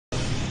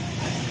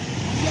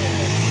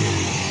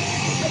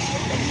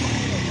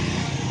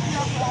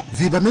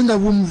The Bamenda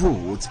Womb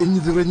Road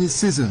in the rainy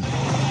season.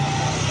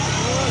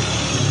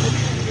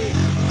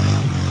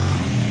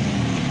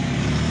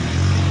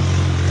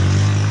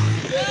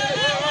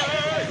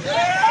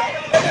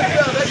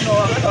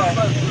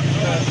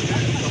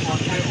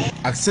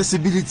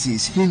 Accessibility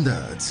is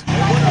hindered.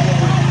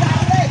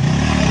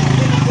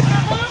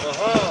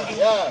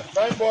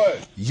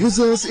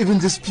 Users even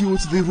dispute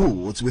the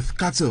road with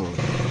cattle.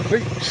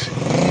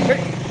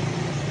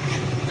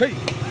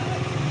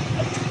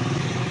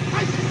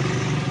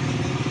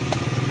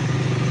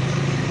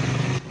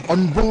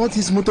 On board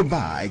his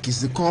motorbike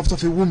is the corpse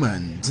of a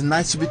woman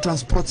denied to be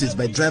transported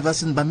by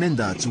drivers in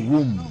Bamenda to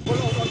Womb. So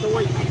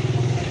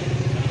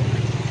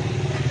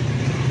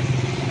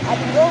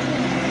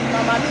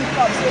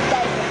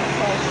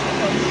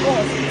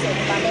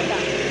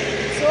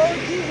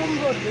this Womb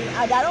road,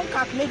 I don't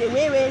calculate the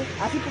way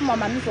I people my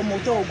money for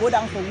motor go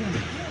down for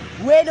Womb.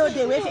 Where do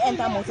they way to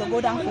enter motor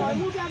go down for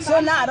Womb? So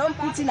now I don't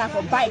put in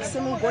for bikes, so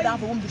go down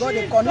for Womb because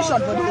the condition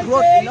for the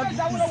road will not be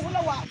easy.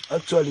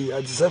 Actually,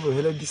 I deserve to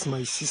help this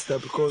my sister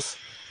because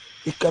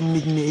it can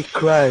make me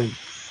cry.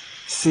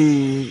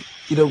 Say,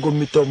 you don't go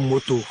meet up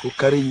motor for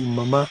carry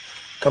mama,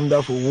 come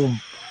down for Womb.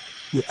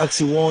 You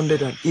ask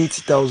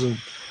 180,000.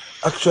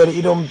 Actually,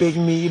 you don't beg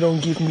me, you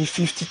don't give me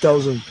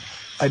 50,000.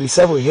 I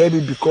deserve to help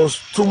it because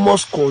too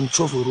much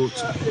control for road.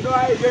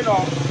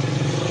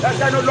 That's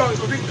no long,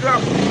 it's a big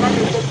gram.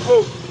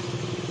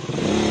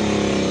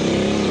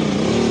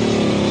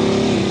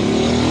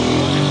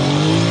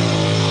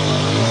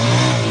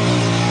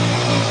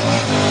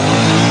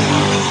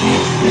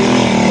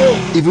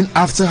 Even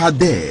after her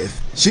death,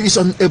 she is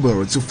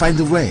unable to find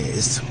the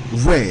rest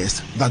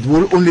that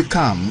will only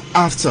come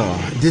after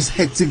this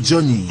hectic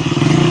journey.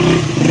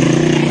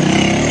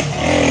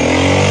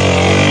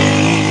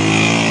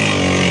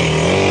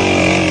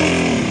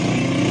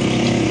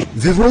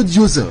 The road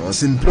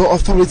users implore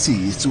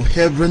authorities to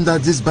help render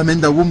this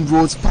Bamenda Womb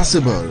roads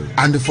passable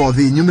and for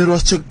the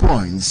numerous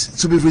checkpoints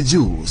to be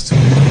reduced.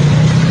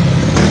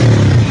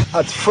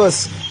 At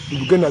first, we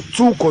began at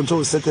 2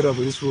 controls set up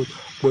for this road,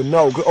 but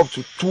now we go up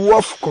to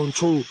 12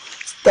 control.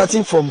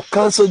 Starting from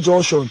Council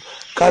Junction,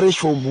 carriage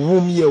from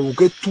Womb here, we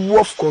get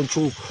 12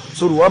 control.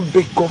 So the one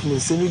big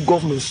government,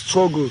 semi-government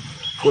struggle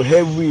for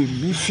help we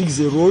fix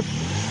the road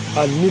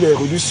and need to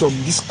reduce some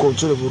this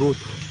control of the road.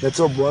 That's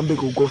all one big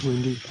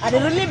government did. And they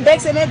really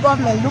beg any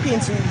government look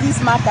into this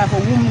matter for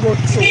Womb road.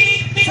 So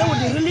would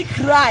they really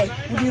cry?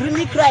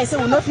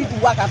 So we know people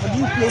work for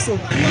this place. So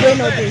they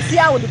know they see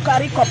how we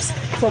carry cops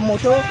for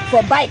motor,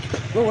 for bike,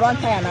 we run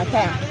tire and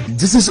tire.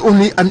 This is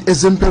only an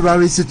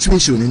exemplary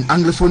situation in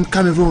Anglophone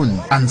Cameroon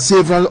and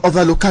several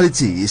other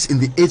localities in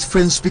the 8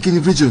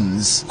 French-speaking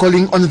regions,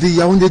 calling on the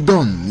Yaoundé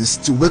Dons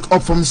to wake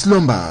up from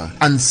slumber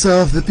and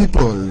serve the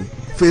people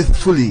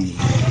faithfully.